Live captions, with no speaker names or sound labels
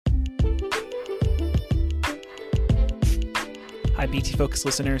Hi, BT Focus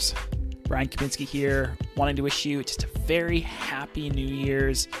listeners. Brian Kaminsky here, wanting to wish you just a very happy New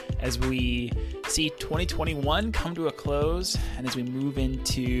Year's as we see 2021 come to a close and as we move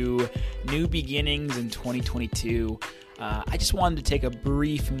into new beginnings in 2022. I just wanted to take a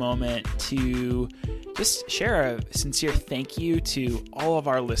brief moment to just share a sincere thank you to all of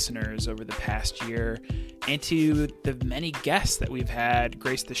our listeners over the past year and to the many guests that we've had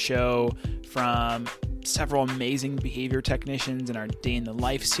grace the show, from several amazing behavior technicians in our Day in the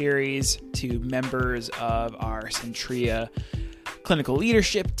Life series to members of our Centria clinical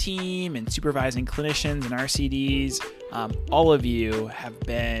leadership team and supervising clinicians and RCDs. All of you have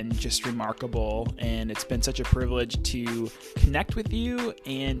been just remarkable, and it's been such a privilege to connect with you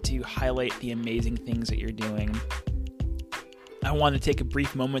and to highlight the amazing things that you're doing. I want to take a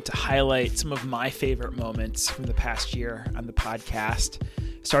brief moment to highlight some of my favorite moments from the past year on the podcast,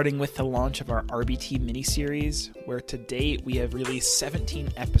 starting with the launch of our RBT mini-series, where to date we have released 17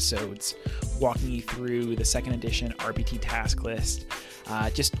 episodes walking you through the second edition RBT task list.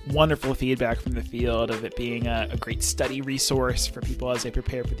 Just wonderful feedback from the field of it being a great study resource for people as they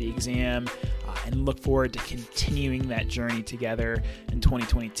prepare for the exam, and look forward to continuing that journey together in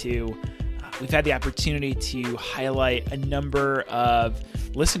 2022. We've had the opportunity to highlight a number of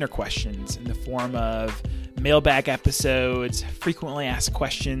listener questions in the form of mailbag episodes, frequently asked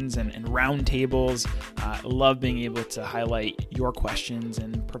questions, and roundtables. I love being able to highlight your questions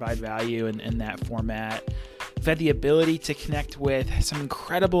and provide value in that format. We've had the ability to connect with some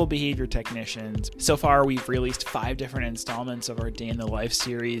incredible behavior technicians. So far, we've released 5 different installments of our Day in the Life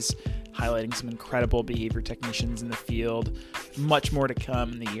series, highlighting some incredible behavior technicians in the field. Much more to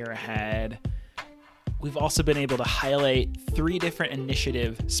come in the year ahead. We've also been able to highlight 3 different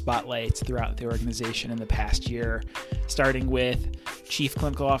initiative spotlights throughout the organization in the past year, starting with Chief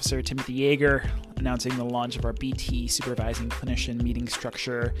Clinical Officer Timothy Yeager announcing the launch of our BT Supervising Clinician meeting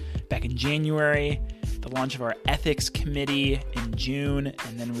structure back in January, the launch of our Ethics Committee in June,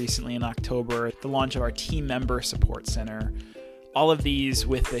 and then recently in October, the launch of our Team Member Support Center. All of these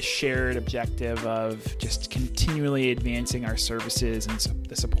with the shared objective of just continually advancing our services and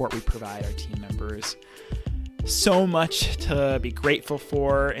the support we provide our team members. So much to be grateful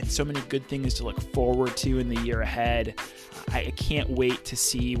for and so many good things to look forward to in the year ahead. I can't wait to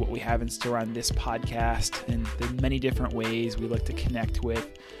see what we have in store on this podcast and the many different ways we look to connect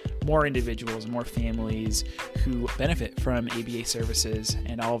with more individuals, more families who benefit from ABA services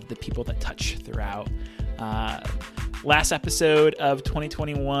and all of the people that touch throughout. Last episode of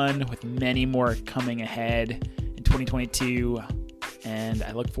 2021 with many more coming ahead in 2022, and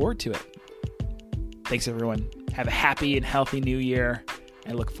I look forward to it. Thanks, everyone. Have a happy and healthy new year.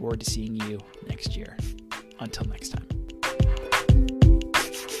 I look forward to seeing you next year. Until next time.